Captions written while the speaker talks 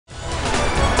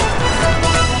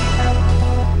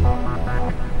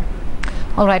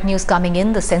All right, news coming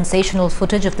in. The sensational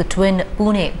footage of the twin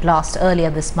Pune blast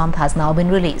earlier this month has now been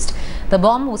released. The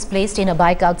bomb was placed in a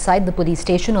bike outside the police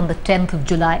station on the 10th of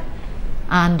July.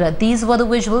 And these were the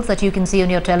visuals that you can see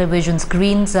on your television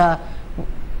screens.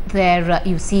 There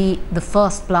you see the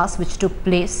first blast which took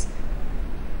place.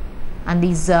 And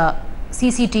these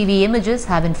CCTV images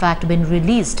have in fact been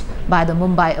released by the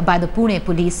Pune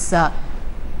police,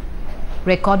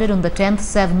 recorded on the 10th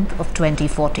 7th of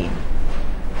 2014.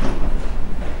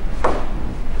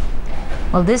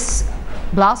 Well, this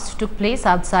blast took place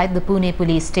outside the Pune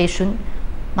police station.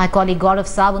 My colleague Gaurav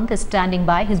Sawant is standing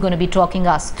by. He's going to be talking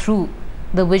us through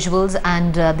the visuals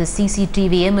and the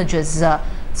CCTV images,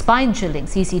 spine-chilling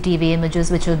CCTV images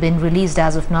which have been released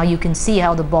as of now. You can see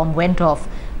how the bomb went off.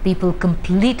 People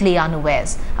completely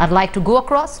unawares. I'd like to go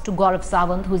across to Gaurav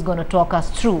Sawant, who's going to talk us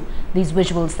through these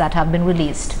visuals that have been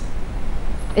released.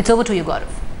 It's over to you, Gaurav.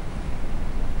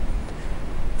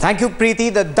 Thank you,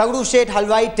 Preeti. The Dagdu Shet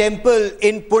Halwai temple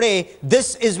in Pune,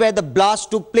 this is where the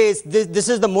blast took place. This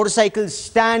is the motorcycle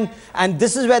stand, and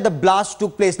this is where the blast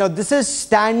took place. Now, this is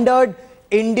standard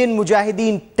Indian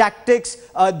Mujahideen tactics.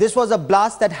 This was a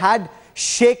blast that had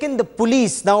shaken the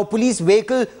police. Now, a police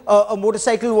vehicle, a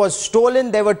motorcycle was stolen.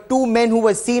 There were two men who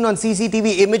were seen on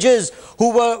CCTV images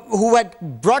who had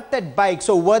brought that bike.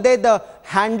 So were they the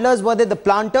handlers, were they the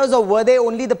planters, or were they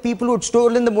only the people who had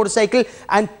stolen the motorcycle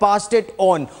and passed it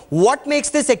on? What makes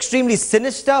this extremely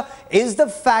sinister is the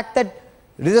fact that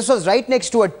this was right next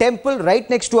to a temple, right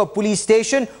next to a police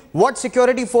station. What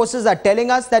security forces are telling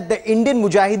us that the Indian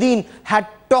Mujahideen had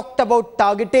talked about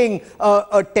targeting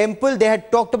a temple. They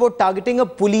had talked about targeting a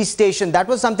police station. That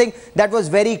was something that was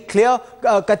very clear.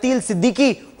 Qatil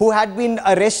Siddiqui, who had been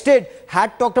arrested,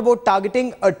 had talked about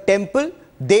targeting a temple.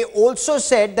 They also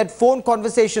said that phone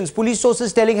conversations, police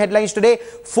sources telling headlines today,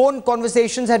 phone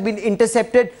conversations had been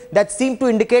intercepted that seemed to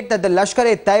indicate that the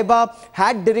Lashkar-e-Taiba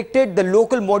had directed the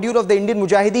local module of the Indian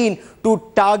Mujahideen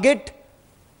to target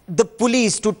the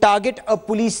police, to target a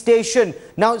police station.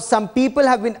 Now, some people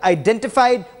have been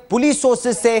identified. Police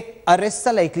sources say arrests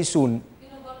are likely soon.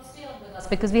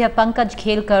 Because we have Pankaj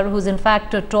Khelkar, who's in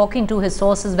fact talking to his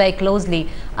sources very closely,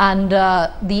 and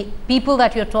the people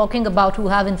that you're talking about who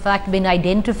have in fact been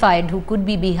identified, who could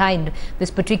be behind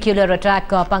this particular attack.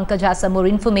 Pankaj has some more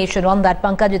information on that.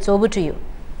 Pankaj, it's over to you.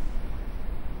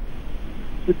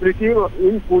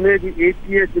 In Pune, the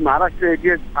ATS, the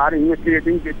Maharashtra ATS are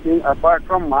investigating this thing. Apart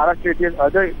from Maharashtra ATS,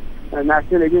 other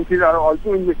national agencies are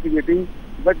also investigating.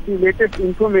 But the latest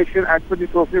information as per the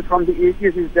sources from the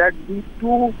ATS is that the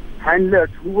two handlers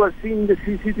who were seeing the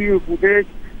CCTV footage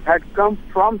had come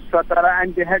from Satara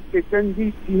and they had taken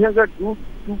the Srinagar route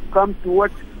to come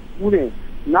towards Pune.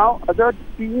 Now, other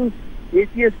teams,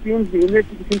 ATS teams, the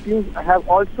investigation teams have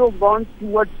also gone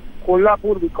towards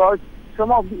Kolhapur because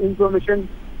some of the information,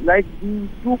 like the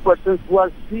two persons who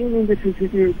are seen in the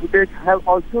CCTV footage, have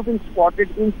also been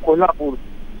spotted in Kolhapur.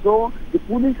 So the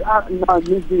police are,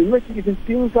 the investigation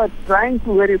teams are trying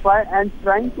to verify and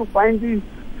trying to find the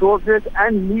sources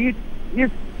and meet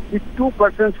if the two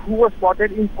persons who were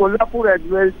spotted in Kolhapur as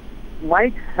well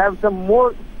might have some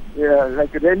more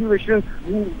like revelations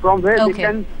from where they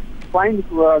can find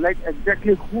like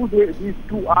exactly who these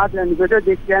two are and whether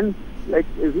they can like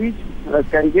reach,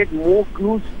 can get more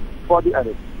clues for the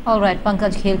arrest. All right,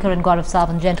 Pankaj Khelkar and Gaurav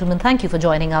Sawant, gentlemen, thank you for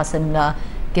joining us and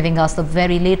giving us the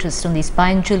very latest on these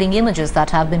spine-chilling images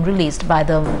that have been released by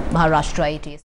the Maharashtra ATS.